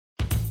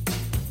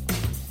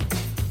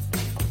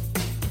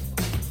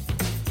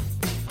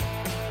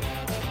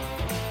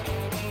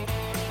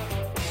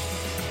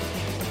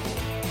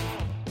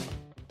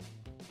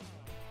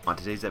On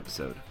today's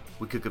episode,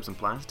 we cook up some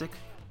plastic,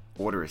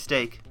 order a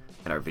steak,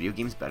 and are video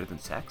games better than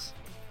sex?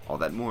 All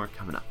that and more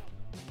coming up.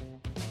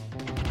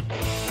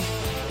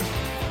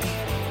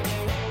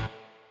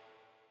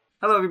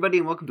 Hello everybody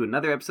and welcome to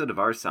another episode of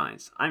Our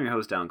Science. I'm your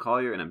host Alan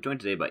Collier and I'm joined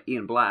today by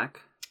Ian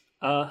Black.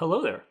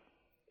 Hello there.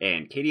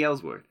 And Katie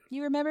Ellsworth.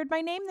 You remembered my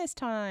name this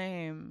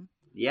time.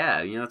 Yeah,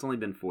 it's only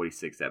been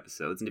 46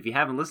 episodes, and if you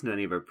haven't listened to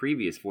any of our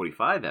previous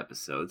 45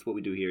 episodes, what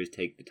we do here is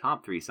take the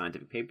top 3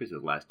 scientific papers of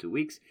the last 2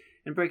 weeks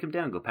and break them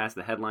down, go past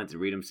the headlines and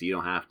read them so you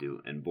don't have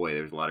to. And boy,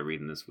 there's a lot of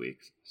reading this week,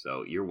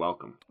 so you're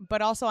welcome.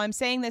 But also, I'm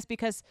saying this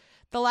because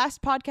the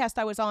last podcast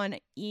I was on,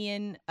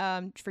 Ian,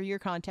 for your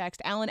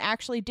context, Alan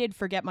actually did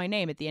forget my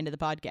name at the end of the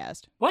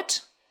podcast.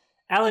 What?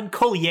 Alan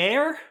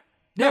Collier?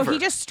 No, Never. he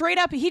just straight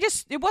up,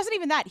 it wasn't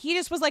even that. He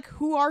just was like,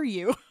 who are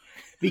you?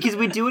 Because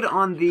we do it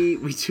on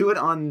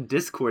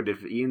Discord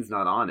if Ian's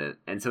not on it,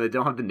 and so they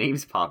don't have the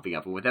names popping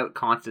up, and without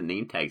constant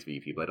name tags for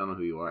you people, I don't know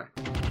who you are.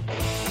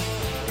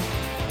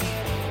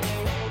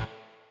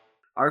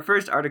 Our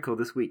first article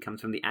this week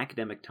comes from the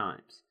Academic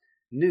Times.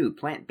 New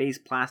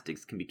plant-based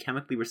plastics can be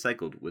chemically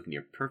recycled with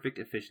near-perfect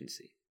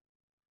efficiency.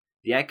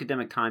 The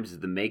Academic Times is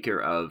the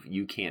maker of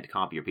You Can't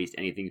Copy or Paste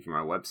Anything from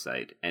our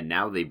website, and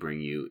now they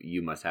bring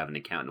you must have an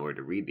account in order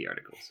to read the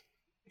articles.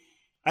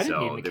 I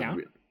didn't need an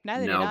account.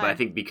 Neither No, did I. but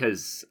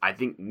I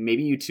think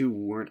maybe you two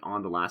weren't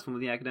on the last one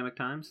with the Academic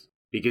Times,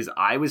 because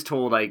I was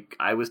told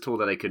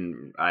that I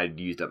couldn't. I'd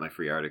used up my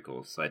free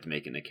articles, so I had to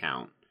make an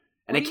account.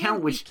 An What do you account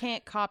mean which you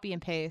can't copy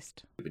and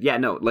paste. yeah,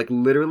 no, like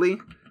literally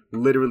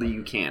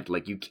you can't.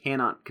 Like you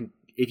cannot.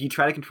 If you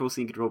try to Control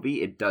C and Control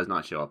V, it does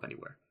not show up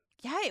anywhere.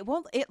 Yeah, it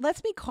won't. It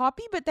lets me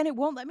copy, but then it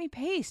won't let me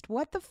paste.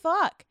 What the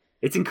fuck?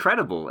 It's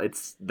incredible.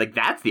 It's like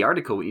that's the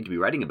article we need to be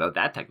writing about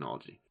that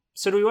technology.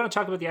 So do we want to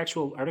talk about the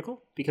actual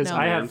article? Because No.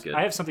 I Good.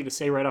 have something to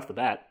say right off the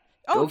bat.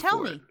 Oh, Go tell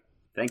for me. it.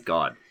 Thank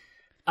God.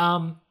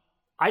 I'm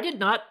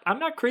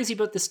not crazy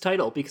about this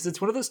title because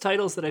it's one of those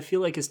titles that I feel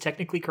like is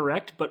technically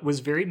correct, but was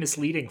very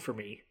misleading for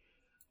me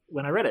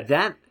when I read it.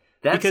 That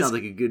Because- sounds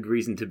like a good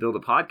reason to build a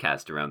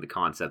podcast around the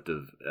concept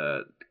of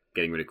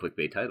getting rid of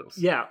clickbait titles.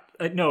 Yeah,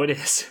 no, it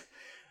is.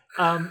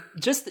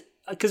 Just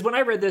because when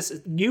I read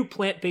this, new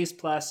plant-based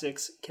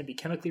plastics can be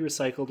chemically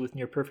recycled with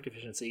near perfect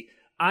efficiency.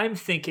 I'm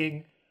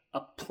thinking a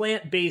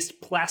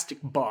plant-based plastic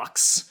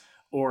box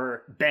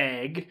or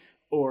bag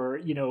or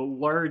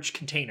large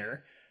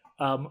container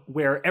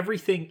where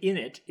everything in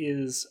it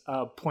is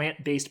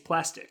plant-based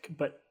plastic,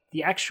 but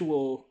the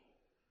actual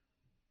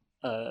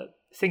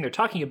thing they're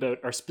talking about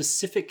are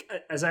specific,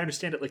 as I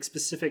understand it, like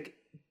specific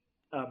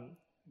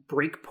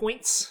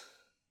breakpoints.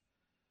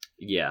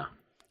 Yeah.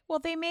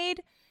 Well, it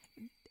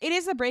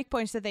is the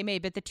breakpoints that they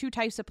made, but the 2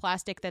 types of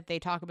plastic that they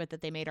talk about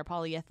that they made are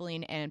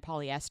polyethylene and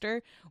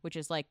polyester, which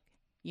is like,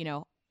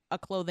 a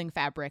clothing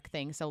fabric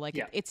thing. So like,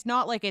 Yeah. it's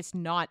not like it's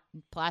not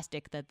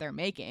plastic that they're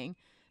making.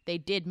 They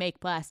did make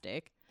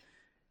plastic.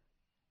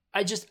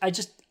 I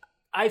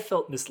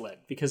felt misled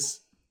because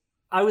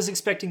I was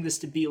expecting this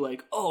to be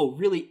like, oh,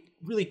 really,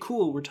 really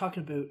cool. We're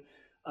talking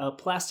about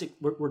plastic.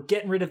 We're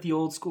getting rid of the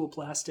old school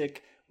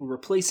plastic. We're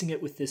replacing it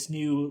with this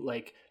new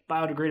like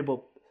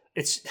biodegradable.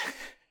 It's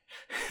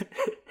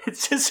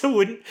it's just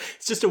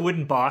a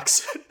wooden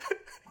box.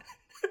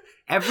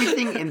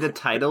 Everything in the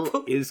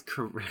title is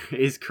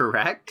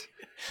correct.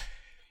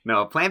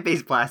 No,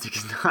 plant-based plastic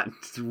is not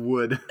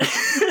wood.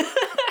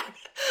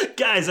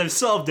 Guys, I've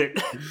solved it.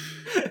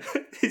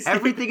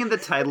 Everything in the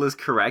title is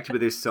correct, but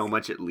there's so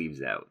much it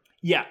leaves out.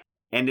 Yeah.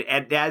 And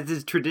as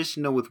is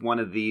traditional with one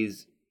of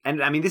these,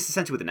 and I mean, this is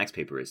essentially what the next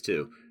paper is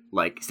too.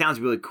 Like,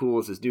 sounds really cool.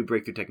 It's this new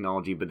breakthrough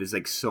technology, but there's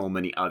like so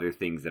many other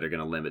things that are going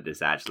to limit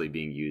this actually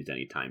being used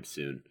anytime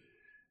soon.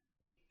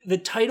 The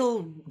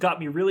title got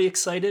me really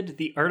excited.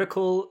 The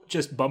article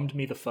just bummed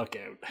me the fuck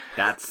out.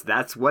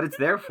 That's what it's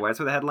there for. That's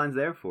what the headline's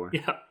there for.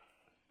 Yeah.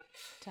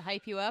 To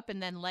hype you up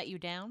and then let you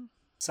down?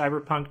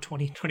 Cyberpunk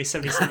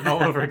 2077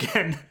 all over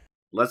again.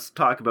 Let's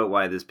talk about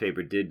why this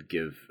paper did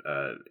give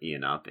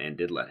Ian up and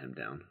did let him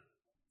down.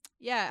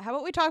 Yeah, how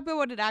about we talk about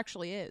what it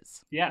actually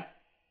is? Yeah.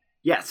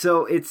 Yeah,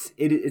 so it's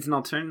an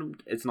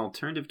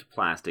alternative to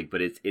plastic,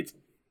 but it's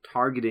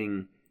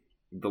targeting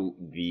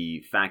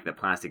the fact that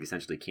plastic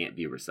essentially can't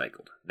be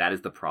recycled. That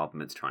is the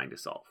problem it's trying to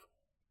solve.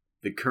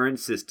 The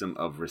current system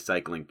of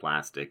recycling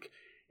plastic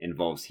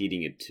involves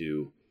heating it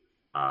to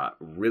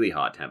really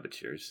hot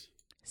temperatures.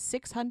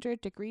 600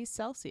 degrees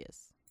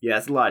Celsius. Yeah,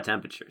 that's a lot of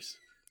temperatures.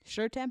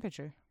 Sure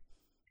temperature.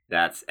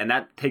 And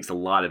that takes a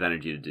lot of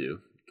energy to do.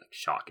 Like,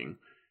 shocking.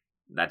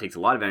 That takes a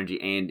lot of energy,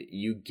 and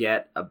you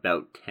get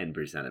about 10%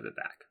 of it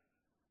back.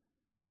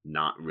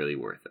 Not really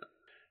worth it.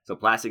 So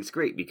plastic's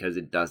great because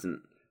it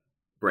doesn't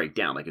break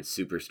down. Like, it's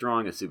super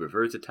strong, it's super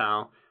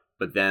versatile,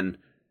 but then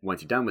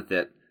once you're done with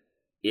it,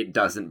 it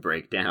doesn't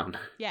break down.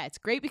 Yeah, it's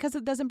great because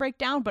it doesn't break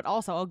down, but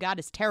also, oh god,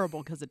 it's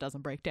terrible because it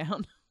doesn't break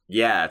down.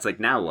 Yeah, it's like,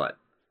 now what?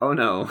 Oh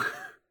no.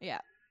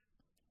 Yeah.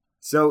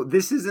 So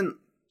this is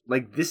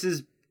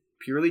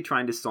purely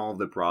trying to solve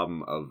the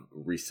problem of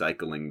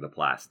recycling the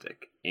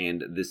plastic.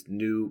 And this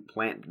new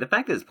plant, the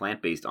fact that it's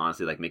plant-based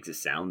honestly like makes it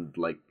sound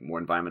like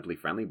more environmentally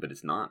friendly, but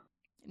it's not.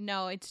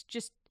 No, it's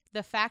just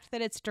the fact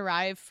that it's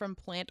derived from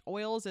plant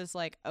oils is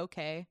like,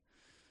 okay.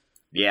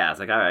 Yeah, it's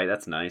like, all right,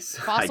 that's nice.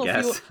 I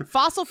guess.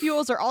 Fossil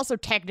fuels are also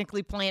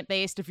technically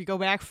plant-based if you go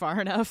back far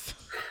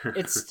enough.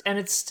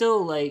 It's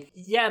still like,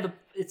 yeah,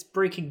 it's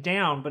breaking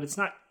down, but it's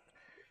not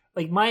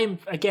like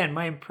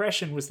my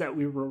impression was that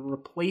we were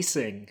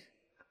replacing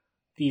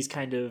these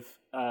kind of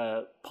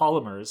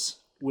polymers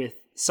with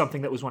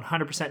something that was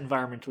 100%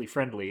 environmentally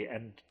friendly,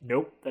 and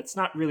nope, that's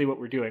not really what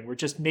we're doing. We're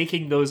just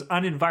making those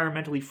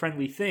unenvironmentally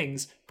friendly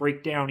things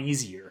break down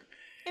easier.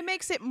 It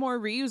makes it more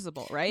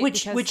reusable, right?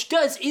 Which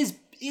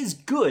is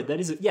good. That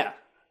is yeah.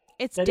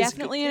 It's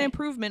definitely an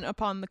improvement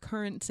upon the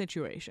current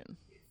situation.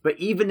 But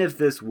even if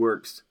this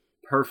works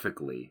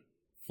perfectly,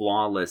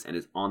 flawless, and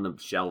is on the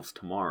shelves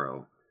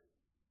tomorrow,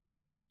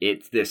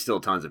 there's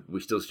still tons of, we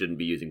still shouldn't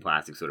be using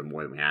plastic sort of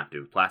more than we have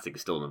to. Plastic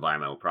is still an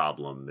environmental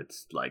problem.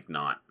 It's like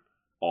not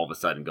all of a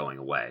sudden going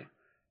away.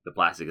 The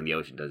plastic in the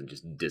ocean doesn't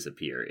just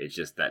disappear. It's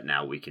just that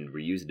now we can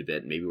reuse it a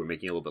bit. Maybe we're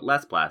making a little bit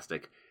less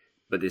plastic,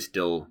 but there's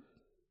still,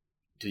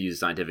 to use a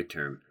scientific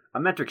term,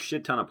 a metric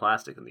shit ton of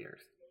plastic in the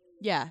earth.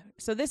 Yeah.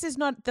 So this is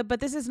not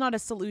a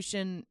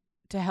solution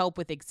to help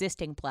with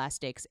existing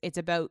plastics. It's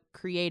about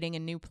creating a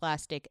new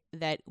plastic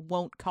that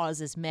won't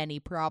cause as many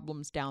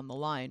problems down the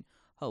line,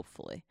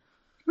 hopefully.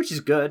 Which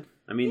is good.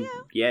 I mean,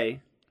 yay.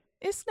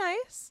 It's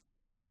nice.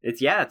 It's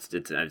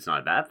not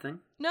a bad thing.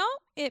 No,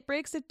 it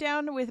breaks it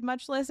down with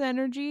much less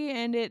energy,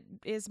 and it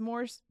is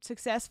more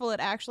successful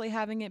at actually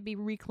having it be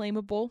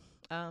reclaimable,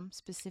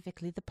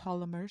 specifically the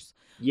polymers.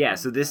 Yeah,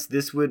 so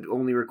this would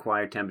only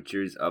require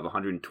temperatures of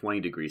 120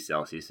 degrees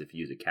Celsius if you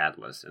use a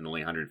catalyst, and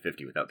only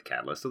 150 without the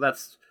catalyst. So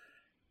that's,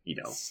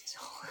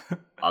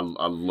 a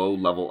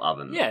low-level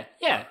oven. Yeah.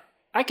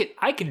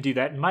 I can do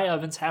that, and my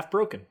oven's half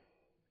broken.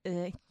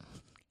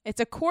 It's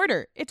a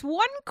quarter. It's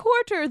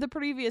 1/4 the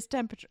previous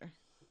temperature.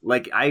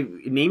 Like,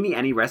 name me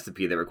any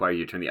recipe that requires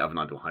you to turn the oven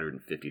on to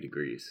 150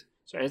 degrees.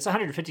 Sorry, it's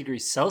 150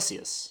 degrees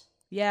Celsius.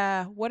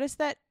 Yeah, what does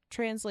that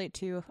translate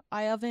to?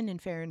 iOven in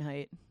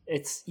Fahrenheit.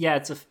 It's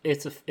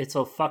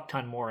a fuck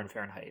ton more in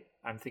Fahrenheit.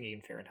 I'm thinking in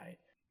Fahrenheit.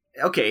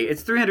 Okay,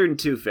 it's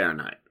 302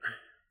 Fahrenheit.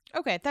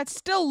 Okay, that's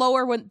still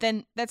lower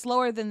than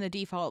the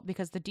default,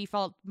 because the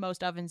default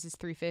most ovens is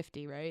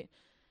 350, right?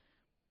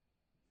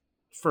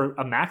 For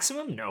a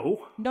maximum?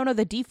 No,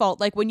 the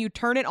default. Like when you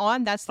turn it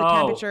on, that's the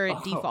temperature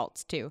it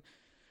defaults to.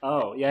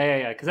 Oh,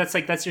 yeah. Because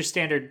that's your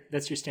standard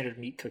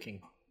meat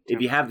cooking.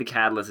 If you have the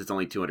catalyst, it's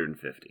only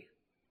 250,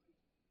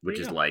 which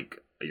is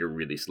like you're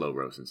really slow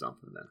roasting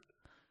something then.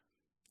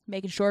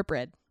 Making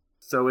shortbread.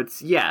 So and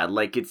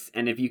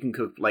if you can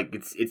cook, like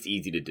it's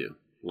easy to do.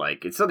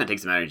 Like it's still gonna take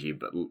some energy,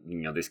 but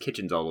there's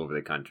kitchens all over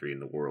the country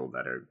and the world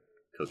that are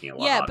cooking a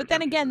lot. Yeah, but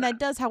then again, that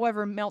does,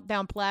 however, melt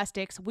down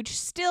plastics, which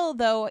still,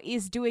 though,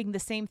 is doing the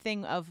same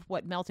thing of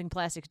what melting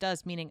plastics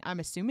does, meaning I'm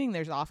assuming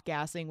there's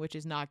off-gassing, which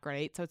is not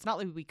great, so it's not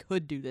like we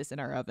could do this in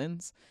our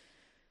ovens.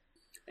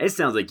 It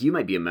sounds like you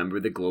might be a member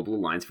of the Global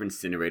Alliance for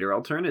Incinerator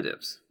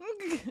Alternatives.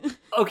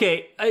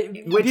 Okay,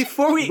 which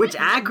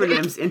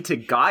acronyms into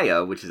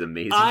Gaia, which is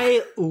amazing.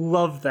 I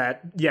love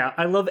that. Yeah,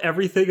 I love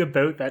everything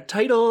about that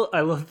title. I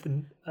love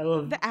the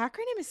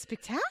acronym is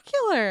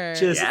spectacular.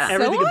 Just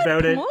everything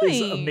about it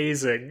is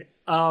amazing.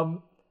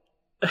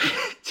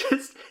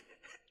 Just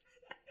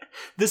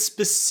the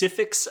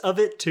specifics of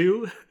it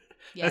too.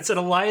 Yes. That's an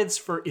alliance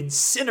for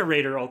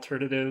incinerator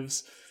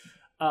alternatives.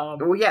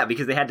 Well, yeah,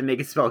 because they had to make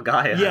it spell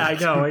Gaia. Yeah, I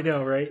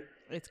know, right?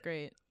 It's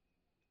great.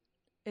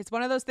 It's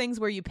one of those things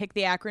where you pick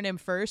the acronym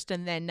first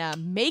and then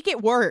make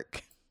it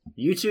work.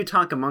 You two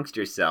talk amongst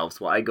yourselves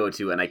while I go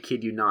to, and I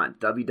kid you not,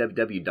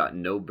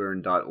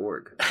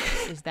 www.noburn.org.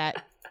 Is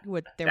that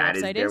what their website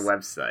is? That is their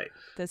website.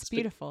 That's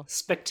beautiful.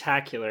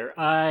 Spectacular.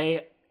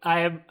 I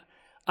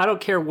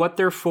don't care what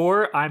they're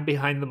for. I'm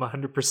behind them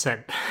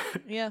 100%.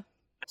 Yeah.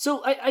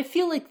 So I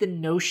feel like the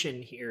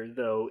notion here,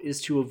 though,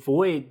 is to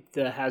avoid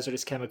the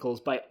hazardous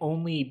chemicals by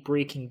only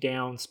breaking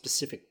down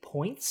specific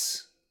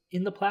points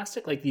in the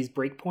plastic, like these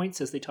break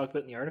points as they talk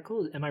about in the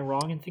article. Am I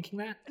wrong in thinking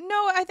that?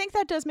 No, I think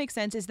that does make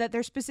sense, is that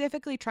they're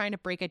specifically trying to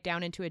break it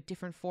down into a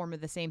different form of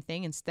the same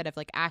thing instead of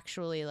like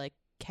actually like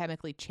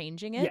chemically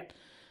changing it.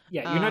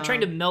 Yeah, you're not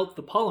trying to melt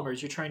the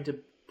polymers, you're trying to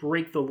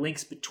break the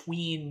links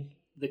between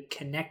the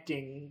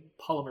connecting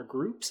polymer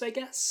groups, I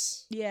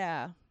guess.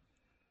 Yeah.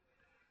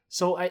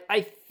 So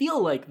I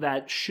feel like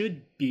that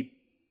should be,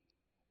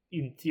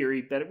 in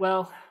theory, better.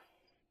 Well,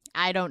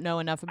 I don't know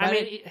enough about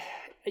it.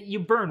 You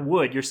burn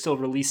wood, you're still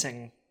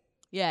releasing.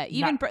 Yeah,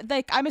 even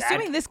I'm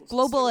assuming this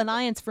Global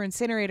Alliance for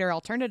Incinerator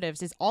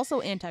Alternatives is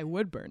also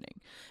anti-wood burning,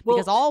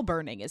 because all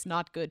burning is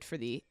not good for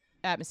the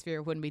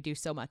atmosphere when we do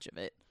so much of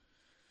it.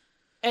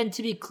 And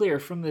to be clear,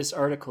 from this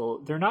article,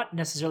 they're not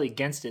necessarily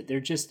against it.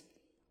 They're just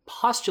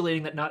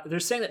postulating that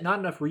they're saying that not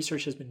enough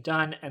research has been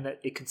done and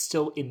that it could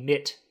still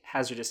emit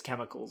hazardous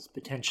chemicals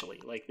potentially.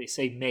 Like they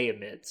say may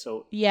emit.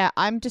 So yeah,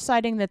 I'm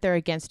deciding that they're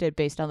against it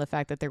based on the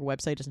fact that their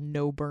website is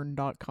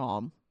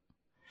noburn.com.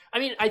 I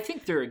mean, I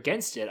think they're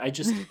against it. I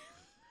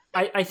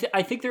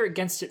think they're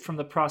against it from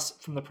the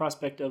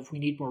prospect of we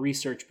need more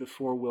research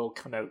before we'll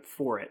come out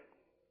for it,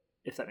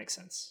 if that makes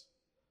sense.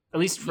 At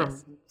least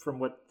from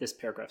what this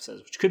paragraph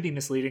says, which could be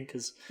misleading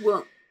because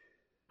Well,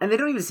 and they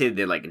don't even say that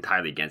they're like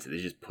entirely against it. They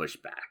just push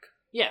back.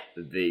 yeah,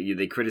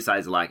 They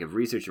criticize the lack of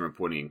research and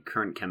reporting in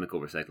current chemical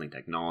recycling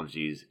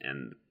technologies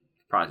and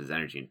process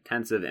energy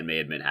intensive and may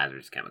admit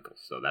hazardous chemicals.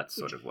 So that's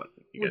sort of what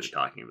you guys are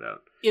talking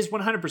about. is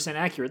 100%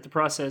 accurate. The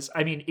process,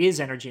 I mean, is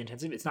energy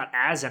intensive. It's not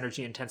as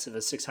energy intensive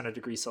as 600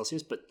 degrees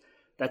Celsius, but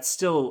that's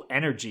still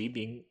energy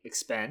being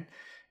expended.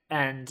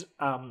 And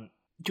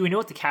do we know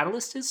what the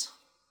catalyst is?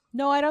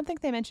 No, I don't think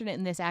they mentioned it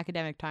in this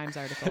Academic Times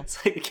article.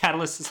 It's like the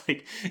catalyst is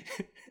like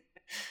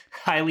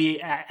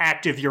highly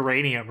active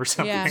uranium or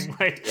something. Yeah.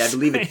 Like, Yeah,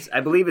 I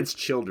believe it's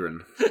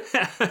children.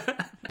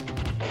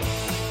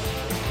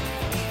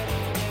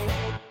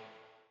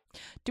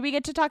 Do we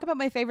get to talk about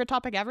my favorite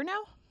topic ever now?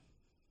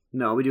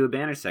 No, we do a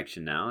banner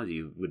section now, as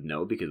you would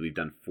know, because we've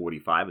done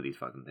 45 of these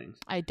fucking things.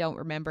 I don't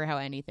remember how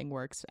anything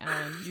works, and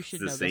you should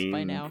know It's the this by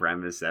same now.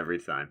 premise every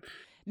time.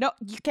 No,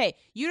 okay,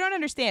 you don't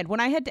understand. When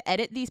I had to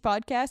edit these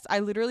podcasts, I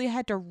literally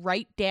had to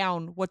write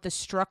down what the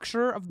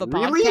structure of the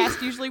Really?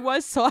 podcast usually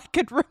was so I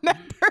could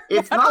remember.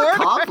 It's what not order.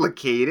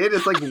 complicated.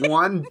 It's like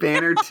 1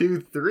 banner,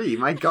 2, 3.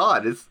 My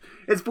God,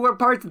 it's 4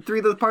 parts and 3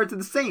 of those parts are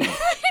the same.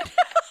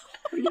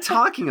 What are you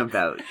talking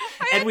about?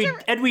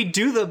 and we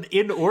do them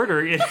in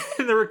order in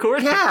the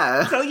recording.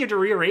 Yeah. It's not like you have to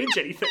rearrange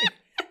anything.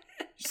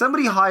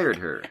 Somebody hired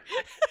her.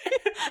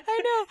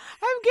 I know.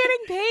 I'm getting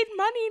paid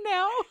money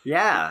now.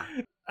 Yeah.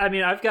 I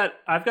mean, I've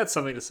got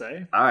something to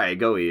say. All right,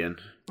 go, Ian.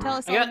 Tell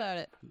us I all got- about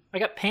it. I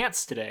got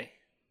pants today.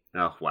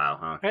 Oh, wow.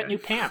 I got Okay. new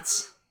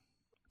pants.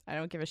 I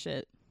don't give a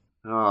shit.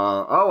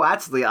 Oh,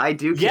 actually, I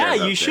do care Yeah,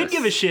 about you should this.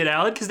 give a shit,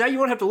 Alan, because now you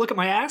won't have to look at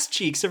my ass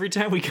cheeks every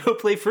time we go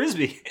play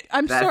frisbee.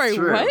 I'm That's sorry,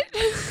 true. what?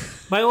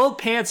 My old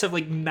pants have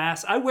like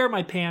mass. I wear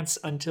my pants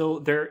until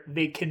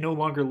they can no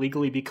longer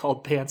legally be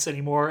called pants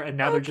anymore, and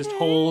now they're just Okay.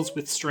 holes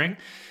with string.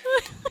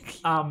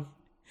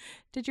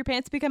 Did your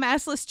pants become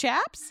assless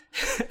chaps?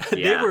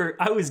 Yeah.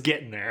 I was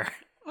getting there.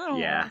 Oh.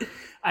 Yeah.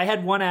 I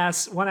had one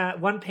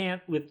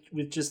pant with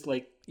just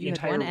like the You had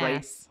entire one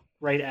ass.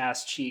 right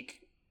ass cheek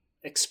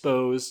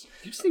exposed.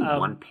 Did you say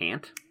one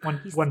pant?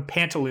 One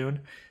pantaloon.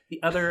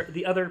 The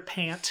other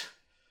pant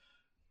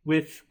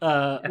with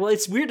well,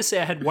 it's weird to say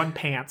I had one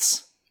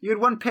pants. You had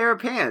one pair of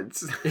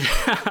pants.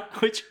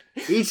 Which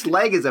Each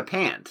leg is a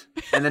pant,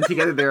 and then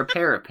together they're a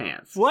pair of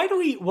pants. why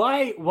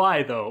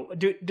though?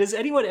 Does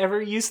anyone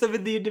ever use them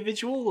in the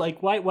individual?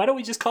 Like why don't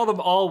we just call them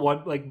all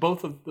one, like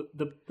both of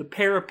the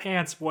pair of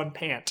pants one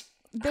pant?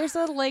 There's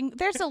a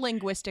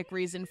linguistic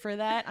reason for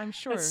that, I'm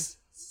sure. That's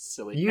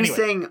silly. You Anyway.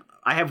 saying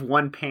I have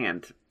one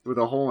pant with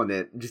a hole in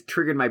it just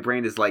triggered my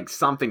brain as like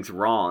something's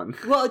wrong.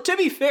 Well, to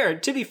be fair,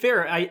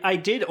 I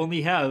did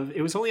only have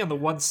it was only on the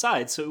one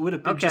side, so it would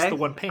have been just the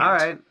one pant. All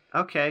right.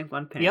 Okay,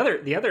 one pant.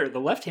 The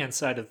left hand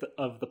side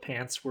of the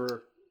pants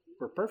were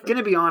perfect.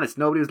 Gonna be honest,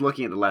 nobody was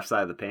looking at the left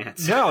side of the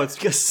pants. No, it's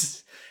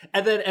just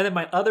and then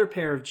my other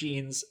pair of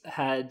jeans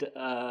had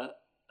a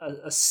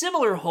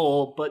similar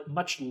hole but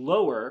much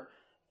lower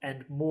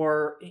and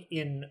more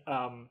in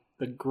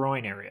the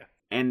groin area.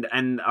 And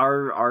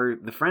our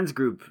the friends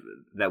group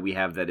that we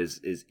have that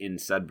is in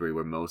Sudbury,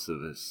 where most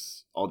of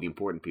us, all the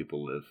important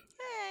people, live.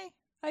 Hey,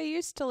 I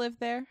used to live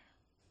there.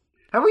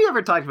 Have we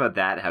ever talked about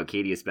that? How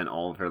Katie has spent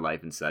all of her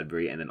life in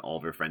Sudbury, and then all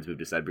of her friends moved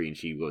to Sudbury, and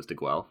she goes to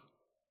Guelph.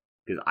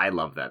 Because I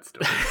love that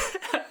story.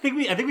 I think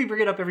we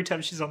bring it up every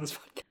time she's on this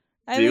podcast.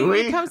 I Do think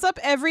we? it comes up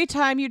every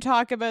time you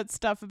talk about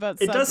stuff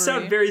about It does Sudbury.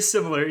 sound very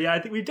similar. Yeah, I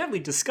think we've definitely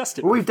discussed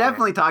it. Well, we've before.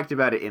 definitely talked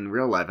about it in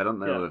real life. I don't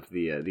know Yeah.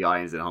 if the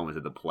audience at home has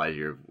had the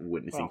pleasure of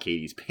witnessing Well.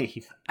 Katie's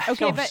pain.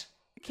 Okay, No, but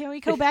can we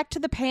go back to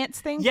the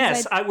pants thing? 'Cause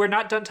yes, we're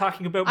not done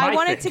talking about my I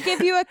wanted thing. to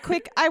give you a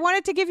quick. I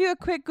wanted to give you a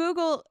quick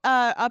Google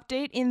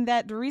update in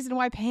that the reason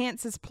why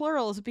pants is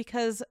plural is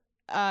because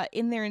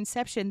in their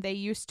inception they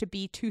used to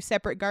be two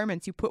separate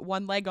garments. You put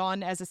one leg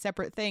on as a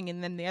separate thing,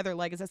 and then the other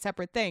leg is a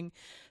separate thing.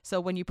 So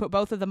when you put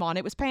both of them on,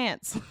 it was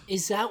pants.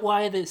 Is that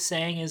why the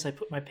saying is I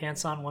put my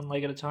pants on one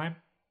leg at a time?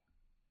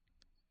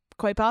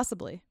 Quite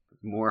possibly.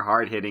 More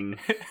hard-hitting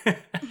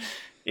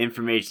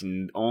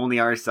information only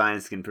our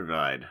science can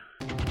provide.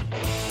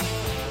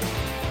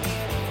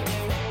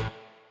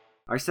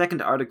 Our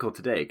second article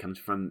today comes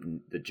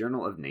from the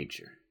Journal of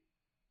Nature.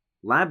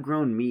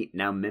 Lab-grown meat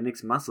now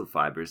mimics muscle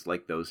fibers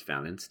like those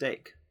found in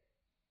steak.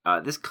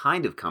 This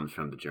kind of comes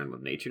from the Journal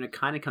of Nature, and it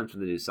kind of comes from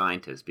the New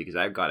Scientist, because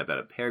I got about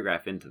a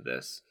paragraph into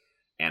this,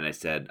 and I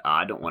said,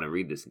 I don't want to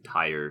read this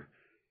entire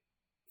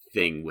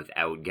thing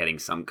without getting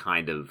some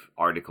kind of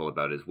article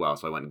about it as well.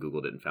 So I went and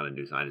Googled it and found a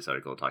New Scientist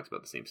article that talks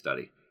about the same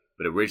study.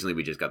 But originally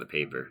we just got the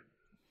paper.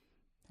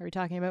 Are we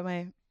talking about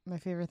my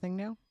favorite thing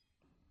now?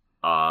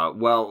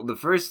 Well,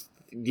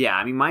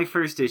 my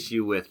first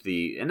issue with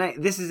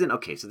this is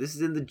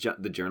in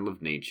the Journal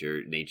of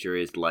Nature. Nature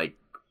is like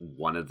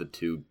one of the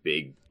two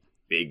big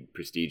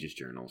prestigious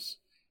journals.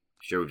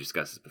 Sure, we've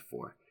discussed this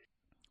before.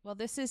 Well,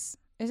 if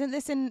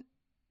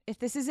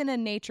this is in a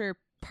Nature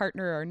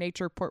partner or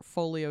nature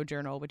portfolio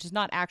journal, which is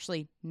not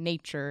actually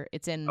Nature.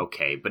 It's in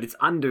Okay, but it's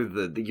under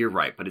you're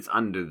right, but it's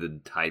under the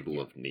title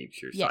of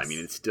Nature. So Yes. I mean,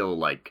 it's still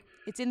like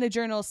it's in the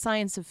journal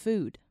Science of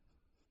Food.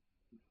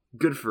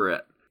 good for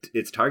it.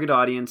 Its target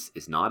audience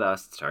is not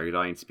us. Its target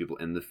audience is people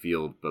in the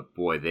field, but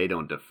boy, they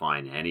don't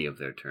define any of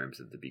their terms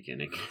at the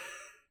beginning.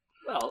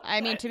 Well, I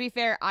mean, to be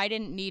fair, I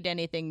didn't need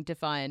anything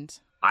defined.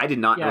 I did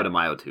not know Yeah. what a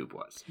myotube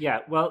was.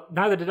 yeah, well,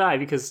 neither did I,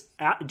 because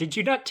did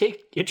you not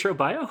take intro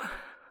bio?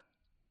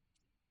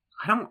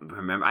 I don't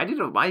remember. I did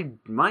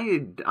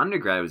my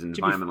undergrad was in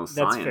environmental That's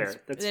science.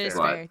 fair. That's That is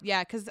fair. But- fair.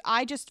 Yeah, because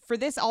I just, for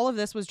this, all of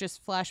this was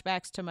just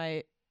flashbacks to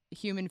my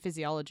human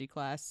physiology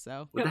class,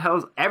 so. What the hell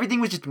is everything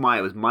was just myo.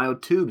 It was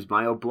myotubes,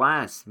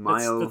 myoblasts,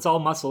 myo. That's all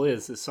muscle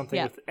is something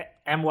Yeah. with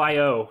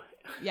MYO.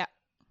 Yeah.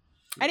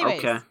 Anyways,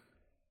 Okay.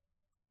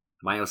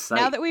 Myocyte.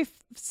 now that we've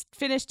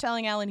finished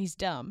telling Alan he's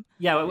dumb.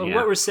 Yeah, Yeah.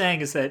 what we're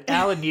saying is that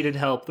Alan needed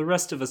help. The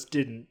rest of us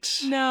didn't.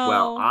 No.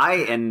 Well, I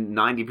and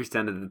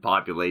 90% of the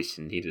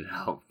population needed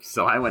help,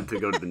 so I went to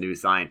go to the New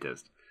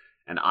Scientist,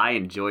 and I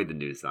enjoyed the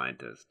New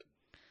Scientist.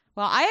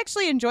 Well, I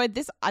actually enjoyed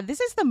this. This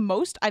is the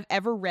most I've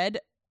ever read,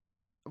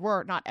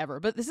 or not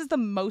ever, but this is the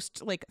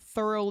most like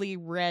thoroughly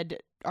read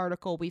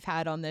article we've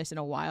had on this in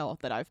a while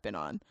that I've been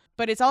on.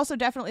 But it's also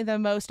definitely the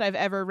most I've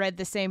ever read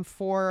the same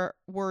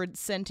 4-word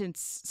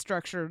sentence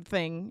structured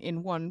thing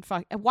in one.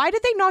 Why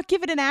did they not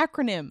give it an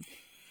acronym?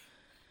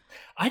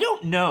 I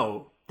don't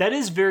know. That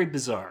is very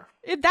bizarre.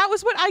 That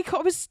was what I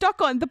was stuck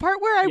on. The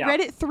part where I Yeah. read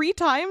it 3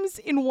 times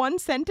in one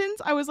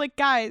sentence, I was like,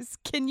 guys,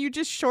 can you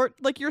just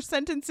like your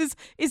sentence is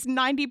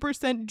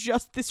 90%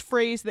 just this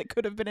phrase that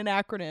could have been an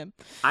acronym.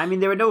 I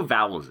mean, there were no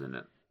vowels in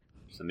it,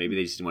 so maybe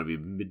they just didn't want to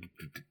be.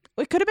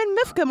 It could have been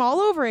Mifcum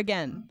all over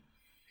again.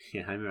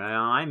 Yeah,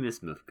 I miss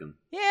Mufcum.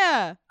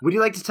 Yeah. Would you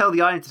like to tell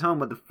the audience at home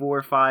what the 4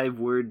 or 5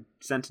 word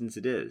sentence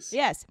it is?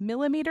 Yes,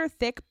 millimeter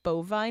thick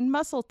bovine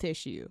muscle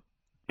tissue.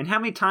 And how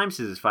many times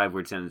does this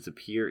 5-word sentence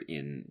appear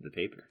in the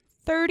paper?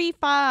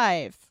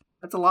 35.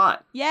 That's a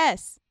lot.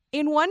 Yes.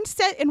 In one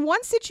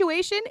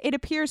situation, it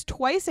appears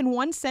twice in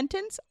one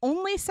sentence,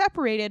 only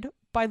separated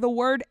by the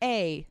word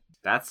a.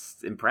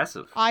 That's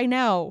impressive. I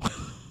know.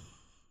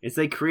 It's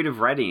like creative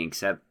writing,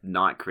 except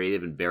not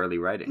creative and barely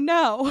writing.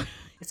 No.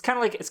 It's kind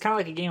of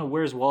like a game of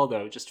Where's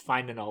Waldo, just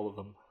finding all of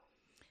them.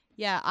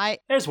 Yeah,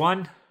 There's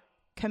one.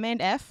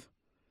 Command F.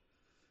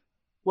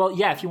 Well,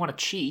 yeah, if you want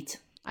to cheat.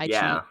 I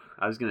yeah, cheat.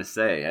 I was gonna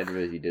say I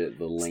really did it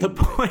the It's lame the way.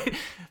 point.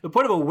 The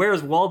point of a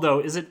Where's Waldo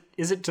is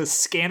it to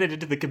scan it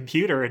into the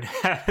computer and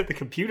have the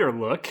computer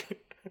look.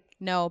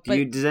 No,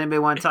 but Does anybody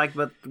want to talk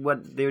about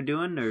what they're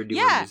doing, or do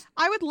you yeah, want to just...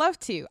 I would love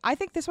to. I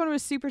think this one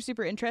was super,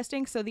 super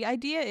interesting. So the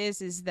idea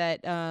is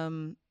that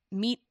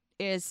meat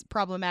is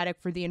problematic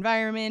for the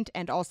environment,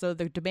 and also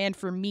the demand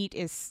for meat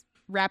is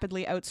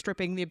rapidly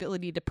outstripping the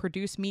ability to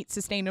produce meat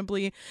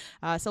sustainably.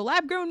 So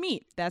lab-grown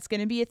meat, that's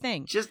going to be a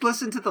thing. Just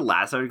listen to the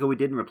last article. We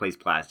didn't replace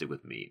plastic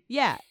with meat.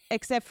 Yeah,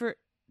 except for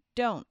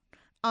don't.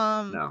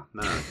 No,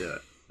 do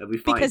it. That'll be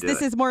fine. Because do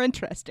this it. is more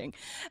interesting.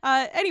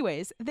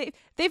 Anyways, they've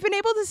been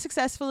able to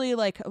successfully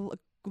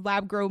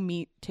lab grow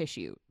meat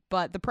tissue,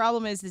 but the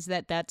problem is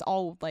that that's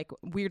all like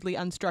weirdly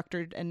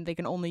unstructured, and they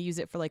can only use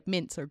it for like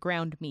mince or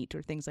ground meat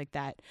or things like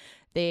that.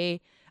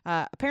 They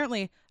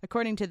apparently,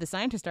 according to the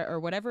scientist or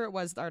whatever it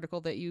was, the article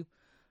that you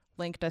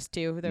linked us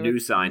to, there New were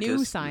Scientist. New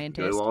Go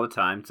Scientist. to all the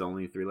time. It's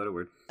only a 3-letter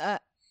word.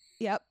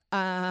 Yep.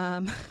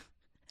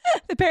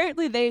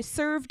 Apparently, they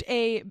served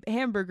a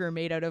hamburger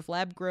made out of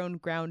lab-grown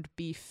ground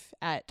beef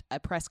at a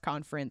press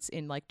conference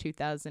in like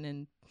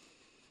 2013.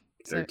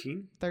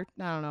 13?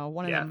 I don't know.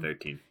 One of Yeah, them.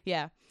 13.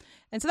 Yeah.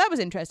 And so that was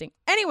interesting.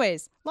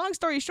 Anyways, long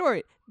story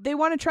short, they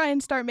want to try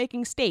and start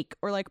making steak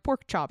or like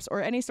pork chops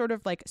or any sort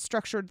of like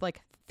structured,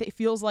 like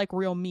feels like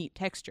real meat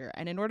texture.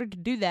 And in order to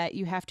do that,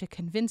 you have to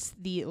convince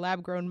the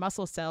lab-grown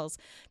muscle cells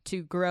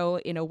to grow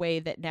in a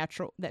way that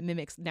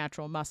mimics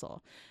natural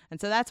muscle.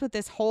 And so that's what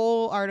this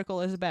whole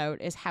article is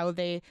about, is how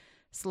they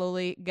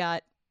slowly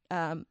got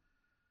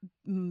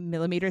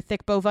millimeter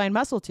thick bovine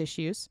muscle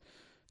tissues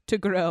to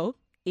grow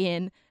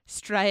in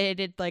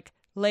striated like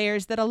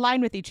layers that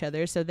align with each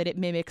other so that it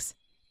mimics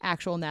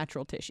actual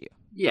natural tissue.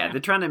 Yeah,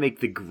 they're trying to make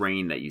the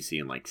grain that you see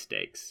in like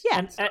steaks. Yeah.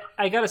 And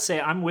I gotta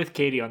say, I'm with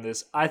Katie on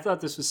this. I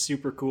thought this was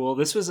super cool.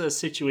 This was a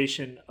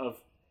situation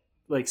of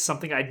like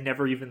something I'd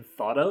never even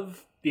thought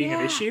of being an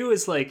Yeah. issue.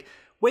 Is like,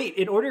 wait,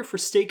 in order for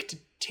steak to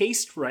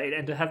taste right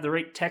and to have the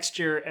right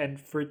texture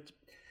and for it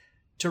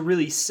to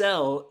really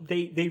sell,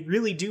 they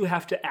really do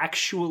have to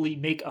actually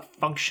make a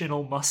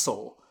functional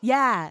muscle.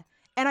 Yeah.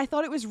 And I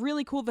thought it was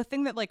really cool. The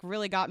thing that like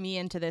really got me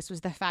into this was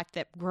the fact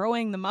that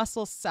growing the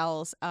muscle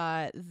cells,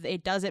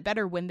 it does it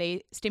better when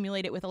they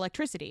stimulate it with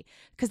electricity,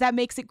 because that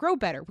makes it grow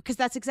better, because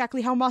that's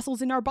exactly how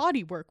muscles in our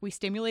body work. We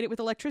stimulate it with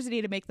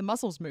electricity to make the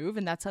muscles move,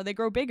 and that's how they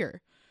grow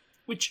bigger.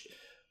 Which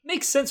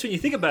makes sense when you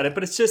think about it,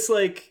 but it's just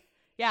like...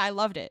 Yeah, I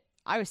loved it.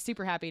 I was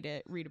super happy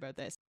to read about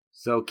this.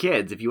 So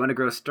kids, if you want to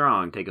grow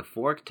strong, take a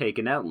fork, take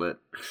an outlet.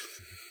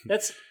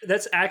 That's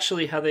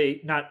actually how they...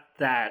 Not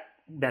that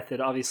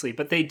method, obviously,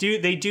 but they do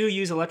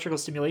use electrical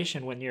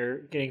stimulation when you're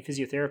getting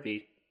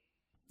physiotherapy.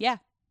 Yeah.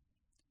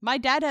 My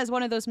dad has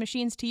one of those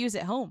machines to use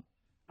at home.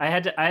 I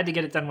had to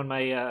get it done when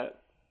my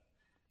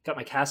got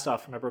my cast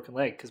off from my broken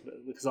leg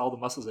because all the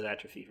muscles had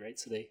atrophied, right?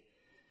 So they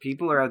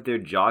People are out there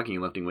jogging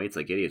and lifting weights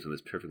like idiots when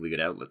there's perfectly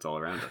good outlets all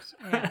around us.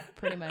 Yeah,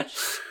 pretty much.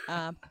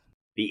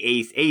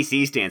 The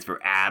AC stands for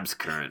abs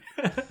current.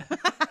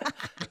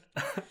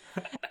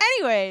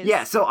 Anyways.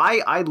 Yeah, so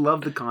I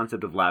love the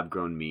concept of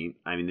lab-grown meat.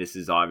 I mean, this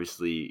is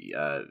obviously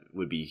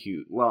would be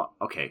huge. Well,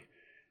 okay.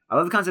 I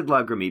love the concept of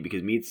lab-grown meat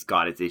because meat's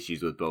got its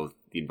issues with both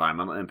the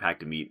environmental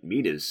impact of meat.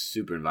 Meat is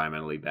super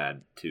environmentally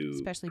bad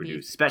to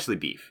produce, especially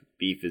beef.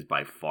 Beef is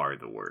by far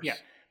the worst. Yeah,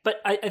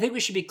 but I think we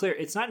should be clear.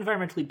 It's not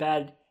environmentally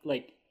bad.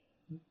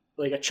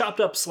 Like a chopped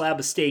up slab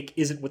of steak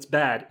isn't what's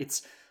bad.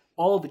 It's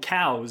all the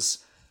cows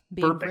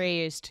being burping.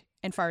 Grazed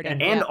and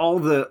farting. And all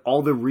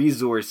the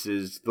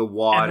resources, the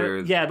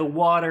water. The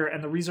water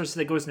and the resources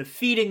that goes into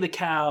feeding the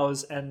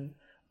cows and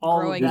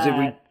all Growing of There's that.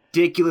 a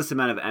ridiculous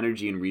amount of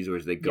energy and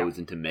resource that goes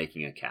into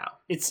making a cow.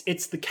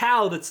 It's the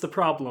cow that's the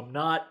problem,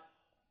 not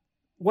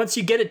once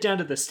you get it down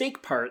to the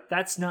steak part,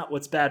 that's not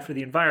what's bad for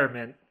the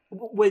environment.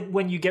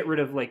 When you get rid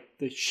of like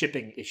the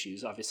shipping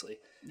issues, obviously.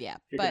 Yeah,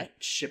 You're but gonna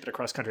ship it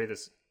across country.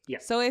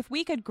 So if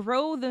we could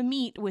grow the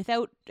meat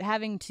without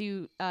having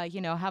to,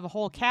 have a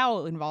whole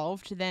cow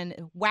involved,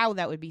 then wow,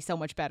 that would be so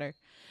much better.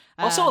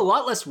 Also, a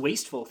lot less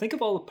wasteful. Think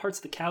of all the parts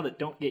of the cow that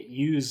don't get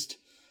used.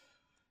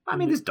 I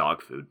mean, there's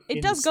dog food.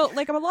 It does go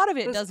like a lot of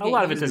it does. A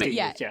lot of it does used.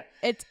 get used. Yeah,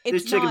 It's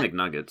There's chicken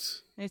not,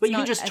 McNuggets. but you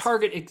can just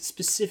target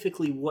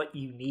specifically what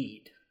you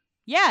need.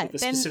 Yeah, With the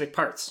specific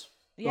parts.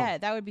 Yeah,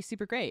 that would be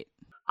super great.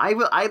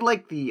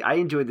 I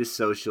enjoy the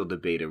social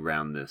debate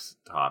around this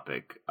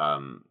topic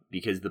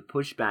because the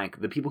pushback,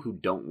 the people who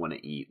don't want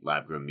to eat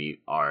lab-grown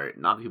meat are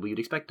not the people you'd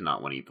expect to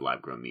not want to eat the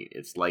lab-grown meat.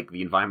 It's like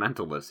the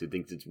environmentalist who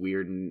thinks it's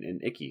weird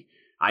and icky.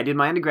 I did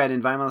my undergrad in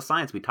environmental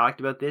science. We talked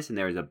about this, and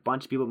there was a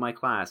bunch of people in my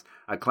class,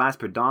 a class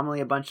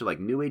predominantly a bunch of like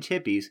new age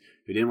hippies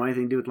who didn't want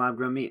anything to do with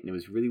lab-grown meat, and it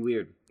was really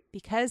weird.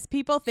 Because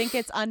people think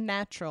it's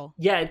unnatural.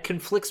 Yeah, it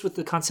conflicts with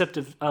the concept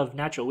of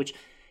natural, which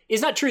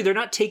is not true. They're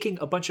not taking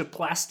a bunch of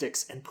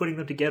plastics and putting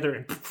them together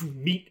and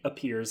meat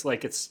appears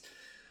like it's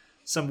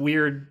some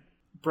weird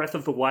Breath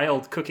of the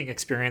Wild cooking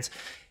experience.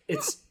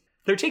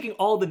 They're taking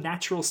all the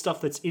natural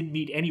stuff that's in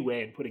meat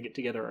anyway and putting it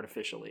together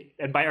artificially.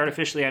 And by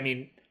artificially, I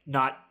mean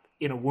not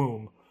in a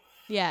womb.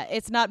 Yeah,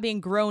 it's not being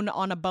grown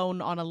on a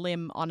bone, on a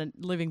limb, on a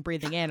living,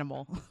 breathing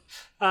animal.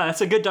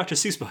 That's a good Dr.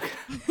 Seuss book.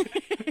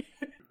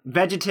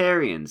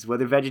 Vegetarians,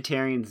 whether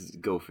vegetarians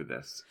go for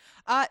this.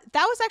 That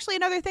was actually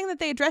another thing that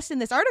they addressed in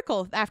this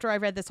article after I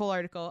read this whole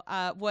article,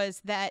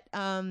 was that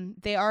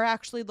they are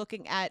actually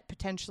looking at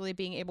potentially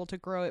being able to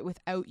grow it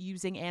without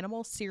using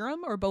animal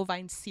serum or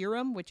bovine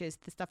serum, which is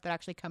the stuff that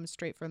actually comes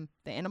straight from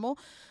the animal.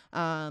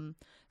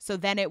 So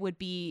then it would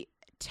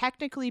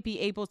technically be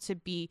able to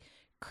be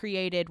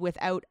created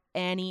without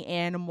any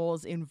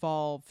animals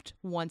involved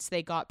once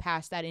they got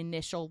past that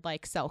initial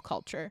cell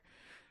culture.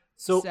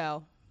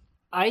 So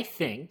I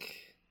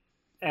think,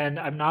 and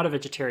I'm not a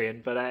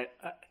vegetarian, but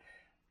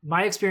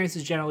my experience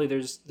is generally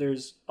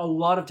there's a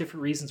lot of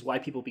different reasons why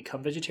people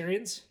become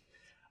vegetarians.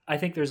 I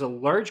think there's a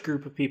large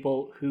group of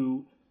people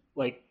who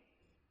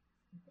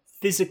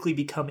physically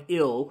become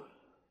ill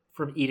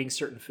from eating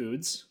certain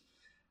foods,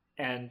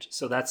 and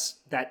so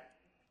that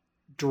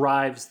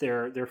drives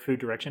their food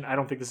direction. I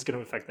don't think this is going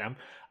to affect them.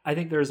 I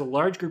think there's a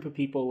large group of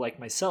people like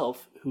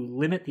myself who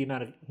limit the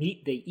amount of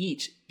meat they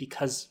eat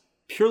because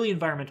purely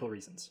environmental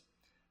reasons.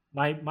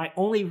 The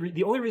only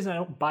reason I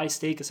don't buy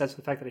steak, aside from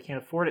the fact that I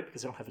can't afford it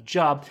because I don't have a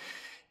job,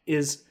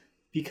 is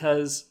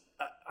because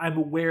I'm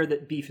aware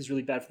that beef is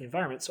really bad for the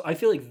environment. So I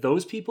feel like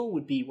those people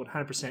would be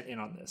 100% in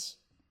on this.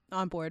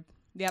 On board.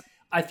 Yep.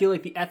 I feel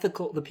like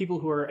the people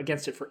who are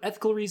against it for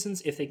ethical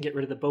reasons, if they can get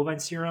rid of the bovine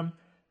serum,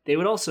 they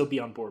would also be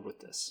on board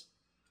with this.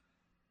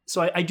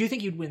 So I do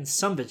think you'd win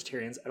some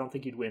vegetarians. I don't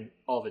think you'd win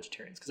all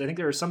vegetarians because I think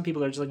there are some people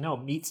that are just like, no,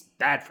 meat's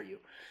bad for you.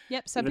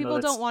 Yep, some people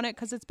don't want it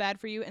because it's bad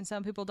for you, and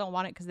some people don't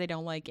want it because they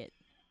don't like it.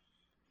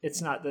 It's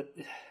not that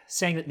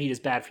saying that meat is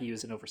bad for you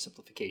is an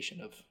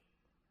oversimplification of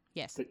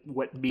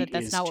what meat is. But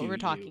that's not what we're you,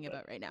 talking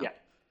about right now. Yeah.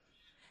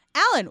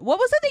 Alan, what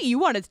was it that you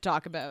wanted to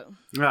talk about?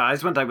 No, I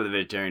just want to talk about the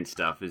vegetarian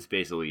stuff. It's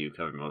basically you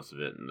covered most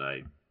of it, and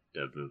I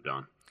have moved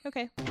on.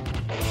 Okay.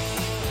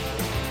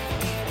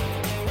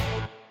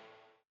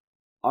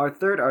 Our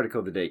third article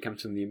of the day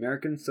comes from the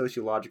American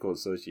Sociological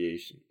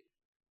Association.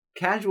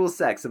 Casual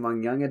sex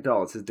among young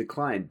adults has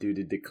declined due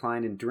to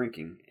decline in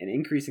drinking, an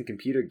increase in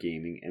computer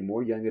gaming, and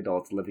more young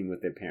adults living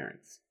with their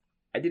parents.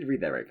 I did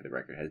read that right for the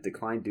record. Has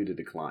declined due to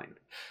decline.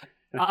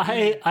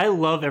 I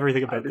love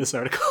everything about this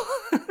article.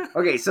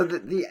 Okay, so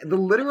the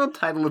literal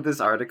title of this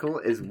article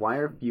is Why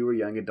Are Fewer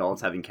Young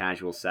Adults Having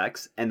Casual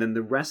Sex? And then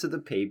the rest of the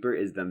paper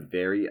is them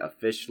very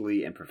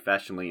officially and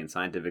professionally and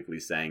scientifically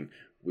saying,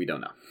 we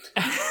don't know.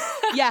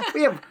 Yeah.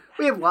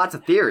 We have lots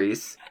of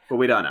theories, but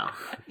we don't know.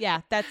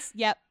 Yeah,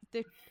 yep.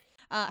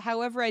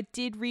 However, I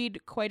did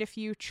read quite a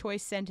few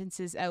choice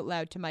sentences out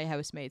loud to my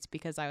housemates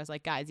because I was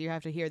like, guys, you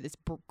have to hear this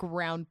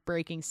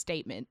groundbreaking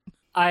statement.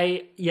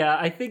 I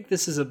think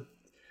this is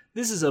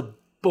a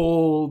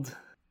bold,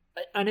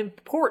 an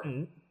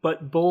important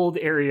but bold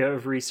area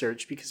of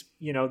research because,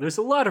 there's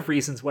a lot of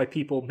reasons why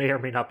people may or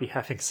may not be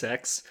having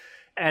sex.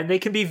 And they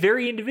can be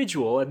very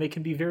individual, and they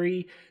can be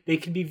very,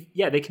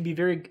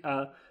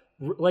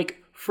 like,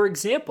 for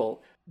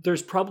example,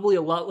 there's probably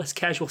a lot less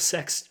casual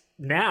sex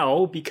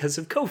now because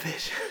of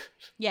COVID.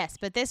 Yes,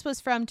 but this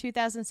was from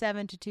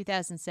 2007 to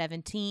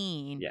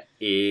 2017. Yeah,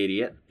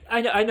 idiot.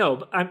 I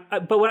know,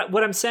 but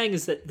what I'm saying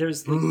is that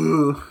there's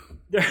I'm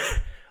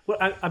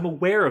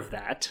aware of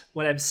that.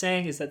 What I'm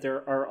saying is that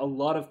there are a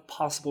lot of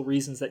possible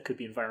reasons that could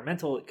be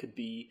environmental, it could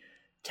be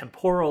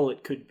temporal,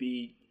 it could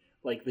be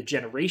like the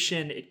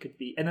generation, it could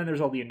be, and then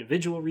there's all the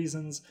individual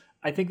reasons.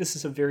 I think this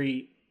is a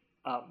very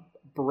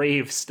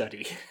brave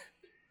study.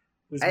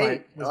 was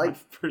my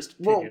first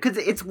opinion. Well, because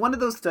it's one of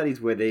those studies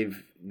where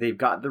they've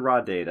got the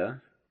raw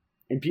data,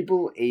 and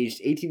people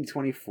aged 18 to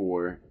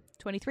 24.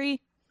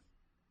 23.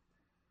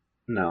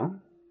 No.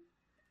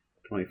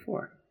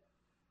 24.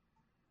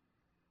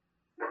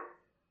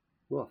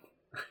 Woof.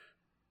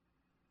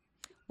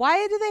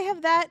 Why do they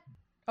have that?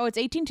 Oh, it's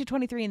 18 to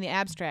 23 in the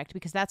abstract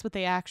because that's what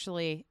they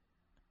actually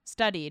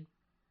studied.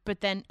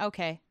 But then,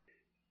 okay.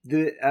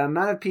 The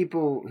amount of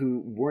people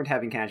who weren't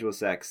having casual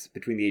sex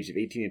between the age of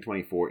 18 and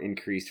 24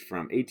 increased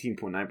from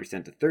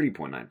 18.9% to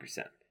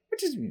 30.9%,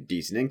 which is a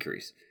decent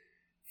increase.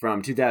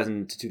 From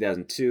 2000 to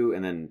 2002,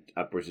 and then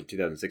upwards of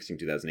 2016,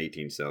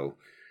 2018, so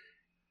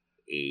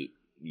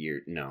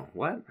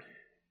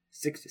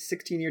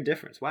 16-year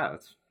difference. Wow,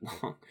 that's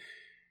long.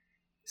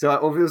 So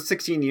over those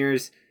 16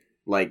 years,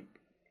 like,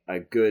 a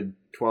good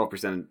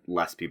 12%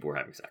 less people were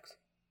having sex.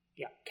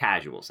 Yeah.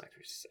 Casual sex,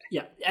 we should say.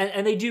 Yeah,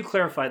 and they do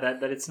clarify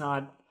that it's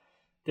not...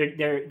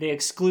 They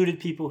excluded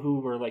people who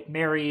were like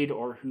married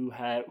or who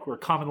were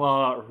common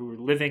law or who were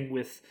living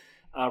with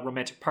a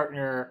romantic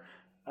partner.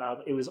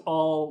 It was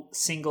all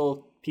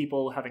single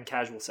people having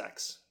casual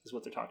sex is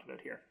what they're talking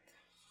about here.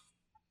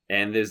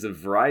 And there's a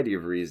variety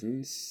of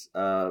reasons,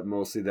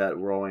 mostly that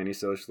we're all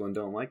antisocial and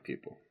don't like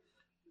people.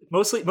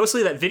 Mostly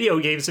that video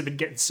games have been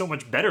getting so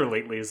much better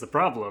lately is the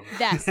problem.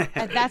 Yes,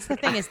 that's the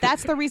thing.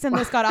 That's the reason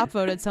this got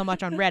upvoted so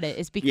much on Reddit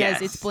is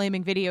because it's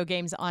blaming video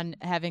games on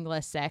having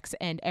less sex,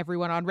 and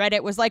everyone on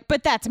Reddit was like,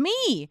 "But that's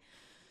me."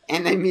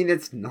 And I mean,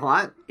 it's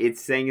not.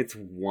 It's saying it's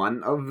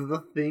one of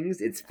the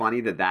things. It's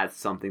funny that that's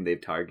something they've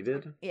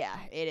targeted. Yeah,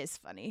 it is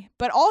funny,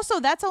 but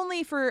also that's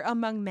only for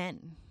among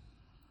men.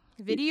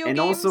 Video and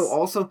games, and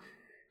also,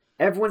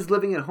 everyone's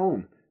living at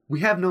home.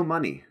 We have no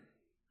money.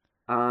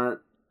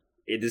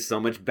 It is so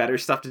much better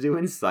stuff to do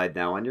inside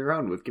now on your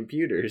own with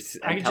computers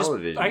and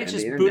television. I could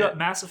just boot up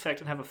Mass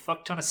Effect and have a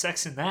fuck ton of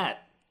sex in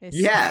that.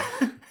 Yeah.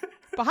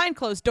 Behind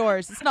closed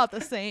doors, it's not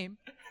the same.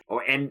 Oh,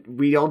 and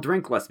we all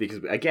drink less because,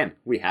 again,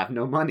 we have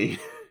no money.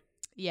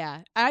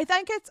 Yeah. I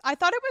thought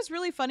it was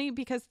really funny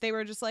because they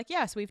were just like,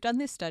 yes, we've done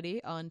this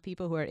study on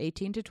people who are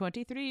 18 to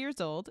 23 years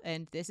old,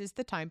 and this is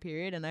the time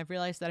period, and I've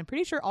realized that I'm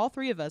pretty sure all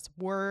three of us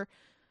were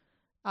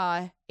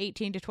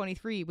 18 to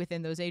 23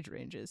 within those age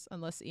ranges,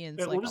 unless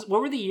Ian's what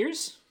were the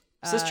years?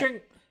 Is this during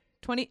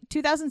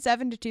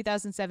 2007 to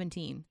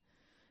 2017.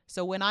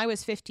 So when I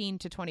was 15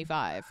 to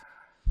 25.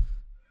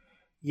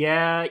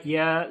 Yeah,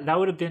 that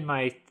would have been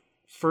my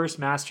first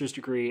master's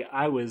degree.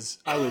 I was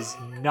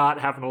not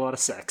having a lot of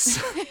sex.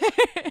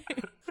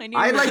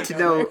 I'd like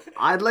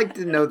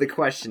to know the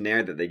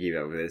questionnaire that they gave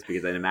out for this,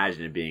 because I'd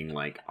imagine it being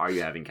like, are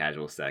you having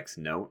casual sex?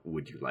 No.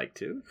 Would you like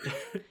to?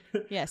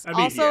 Yes.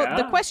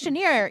 The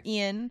questionnaire,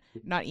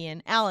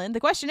 Alan. The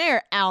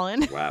questionnaire,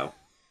 Alan.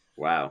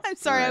 Wow. I'm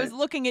sorry, I was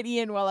looking at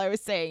Ian while I was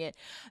saying it.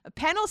 A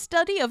panel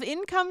study of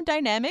income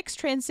dynamics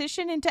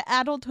transition into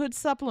adulthood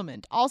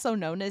supplement, also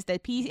known as the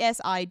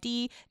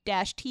PSID-TAS.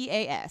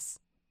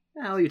 What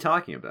the hell are you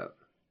talking about?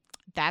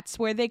 That's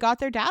where they got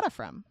their data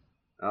from.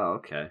 Oh,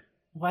 okay.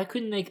 Why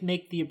couldn't they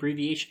make the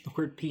abbreviation the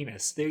word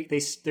penis?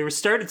 They were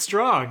started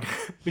strong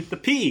with the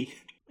P.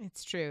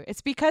 It's true.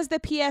 It's because the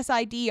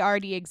PSID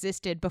already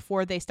existed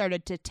before they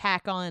started to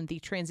tack on the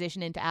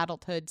transition into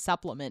adulthood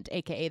supplement,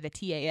 aka the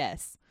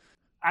TAS.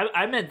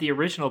 I meant the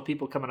original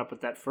people coming up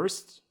with that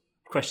first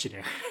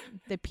questionnaire.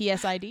 The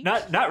PSID?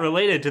 Not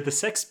related to the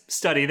sex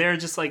study. They're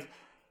just like,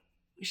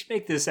 we should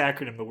make this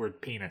acronym the word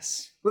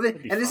penis. Well,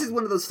 this is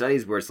one of those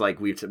studies where it's like,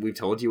 we've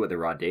told you what the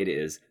raw data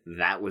is.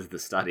 That was the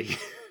study.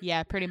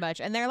 Yeah, pretty much.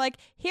 And they're like,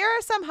 here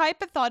are some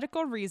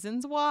hypothetical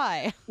reasons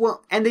why.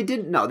 Well, and they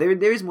didn't. No,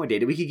 there is more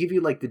data. We could give you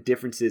like the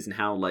differences in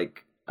how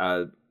like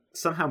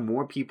somehow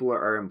more people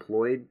are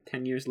employed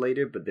 10 years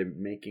later, but they're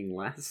making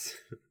less,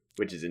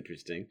 which is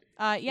interesting.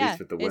 Yeah, at least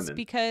with the women. It's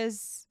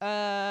because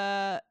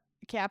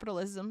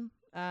capitalism,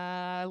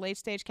 late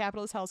stage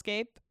capitalist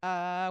hellscape.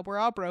 We're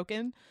all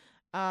broken.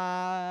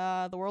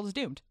 The world is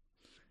doomed.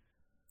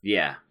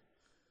 Yeah,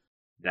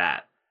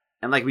 that.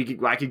 And like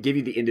I could give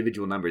you the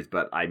individual numbers,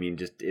 but I mean,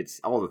 just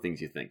it's all the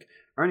things you think.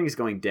 Earnings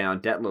going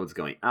down, debt load's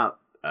going up.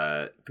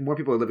 More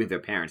people are living with their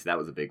parents. That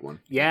was a big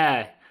one.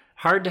 Yeah,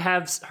 hard to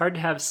have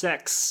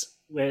sex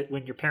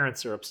when your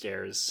parents are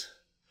upstairs.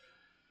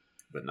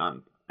 But not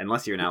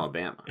unless you're in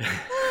Alabama.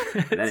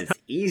 Then it's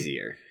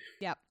easier.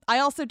 Yeah. I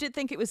also did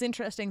think it was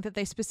interesting that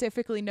they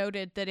specifically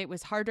noted that it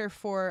was harder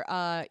for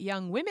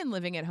young women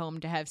living at home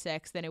to have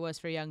sex than it was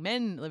for young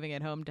men living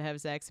at home to have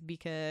sex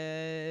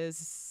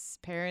because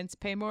parents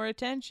pay more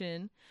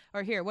attention.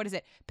 Or here, what is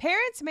it?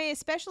 Parents may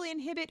especially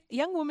inhibit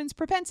young women's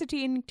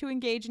propensity to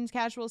engage in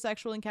casual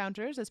sexual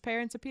encounters as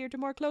parents appear to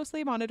more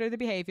closely monitor the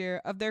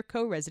behavior of their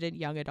co-resident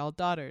young adult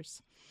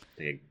daughters.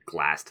 Like a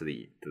glass to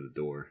the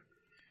door.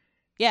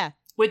 Yeah.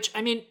 Which,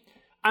 I mean,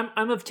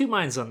 I'm of two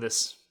minds on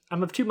this.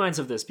 I'm of two minds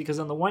of this because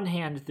on the one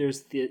hand,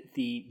 there's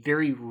the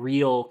very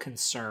real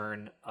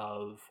concern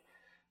of,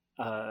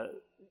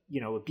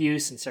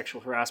 abuse and sexual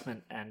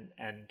harassment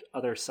and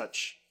other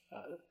such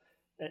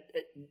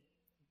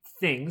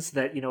things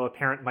that, a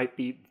parent might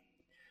be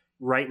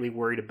rightly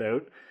worried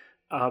about.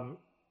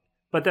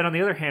 But then on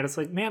the other hand, it's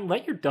like, man,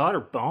 let your daughter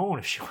bone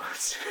if she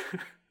wants.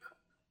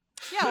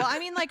 Yeah, well, I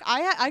mean, like,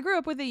 I grew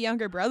up with a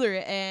younger brother,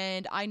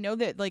 and I know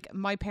that, like,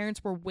 my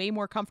parents were way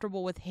more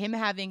comfortable with him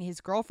having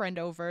his girlfriend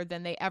over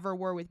than they ever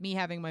were with me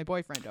having my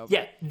boyfriend over.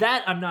 Yeah,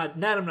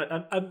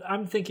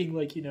 I'm thinking,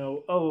 like,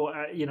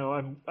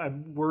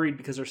 I'm worried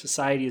because our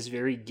society is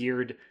very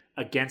geared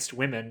against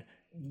women.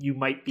 You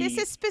might be. This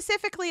is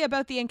specifically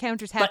about the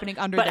encounters happening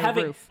under their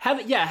roof.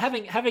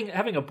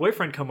 Having a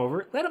boyfriend come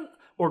over, let him,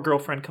 or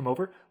girlfriend come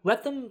over,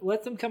 let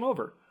them come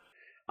over.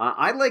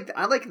 I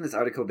like in this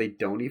article they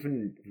don't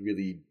even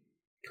really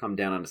come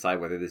down on decide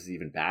whether this is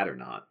even bad or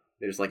not.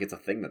 They're just like, it's a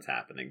thing that's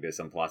happening. There's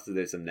some pluses,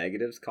 there's some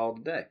negatives. Call it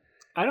a day.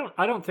 I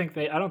don't think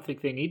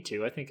they need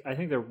to. I think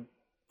they're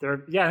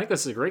I think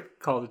this is a great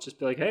call to just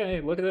be like,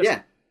 hey, look at this.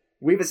 Yeah,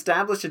 we've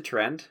established a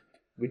trend.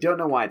 We don't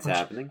know why it's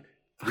happening.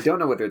 We don't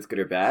know whether it's good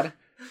or bad.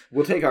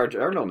 We'll take our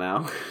journal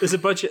now. There's a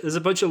bunch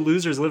of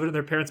losers living in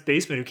their parents'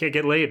 basement who can't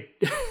get laid.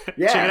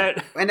 Yeah, check it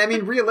out. And I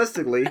mean,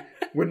 realistically,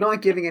 we're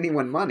not giving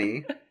anyone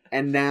money.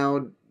 And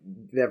now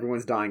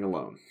everyone's dying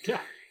alone. Yeah.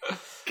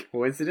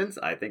 Coincidence?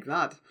 I think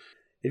not.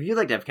 If you'd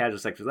like to have casual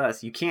sex with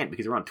us, you can't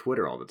because we're on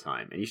Twitter all the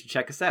time. And you should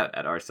check us out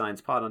at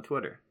oursciencepod on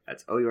Twitter.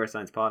 That's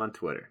OURSciencePod on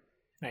Twitter.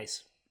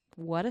 Nice.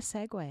 What a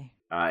segue.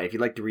 If you'd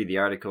like to read the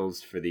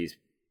articles for these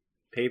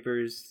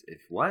papers, if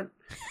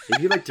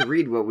you'd like to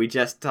read what we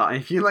just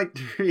if you'd like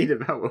to read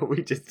about what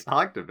we just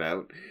talked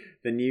about,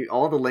 then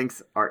all the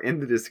links are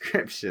in the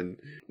description.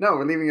 No,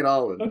 we're leaving it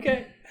all in.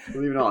 Okay.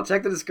 We're leaving it all.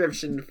 Check the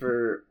description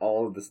for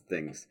all of the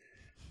things.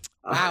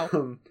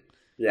 Wow.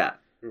 Yeah.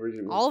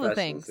 All the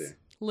things. Here.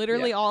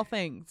 Literally all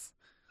things.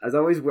 As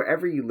always,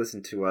 wherever you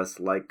listen to us,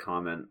 like,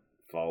 comment,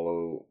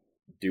 follow,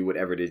 do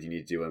whatever it is you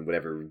need to do on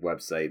whatever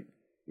website,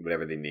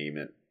 whatever they name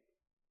it.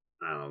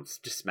 I don't know.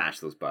 Just smash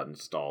those buttons.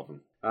 Just all of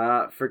them.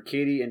 For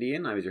Katie and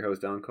Ian, I was your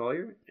host, Alan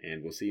Collier,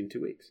 and we'll see you in 2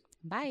 weeks.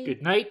 Bye.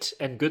 Good night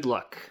and good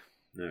luck.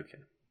 Okay.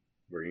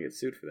 We're going to get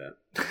sued for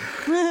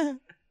that.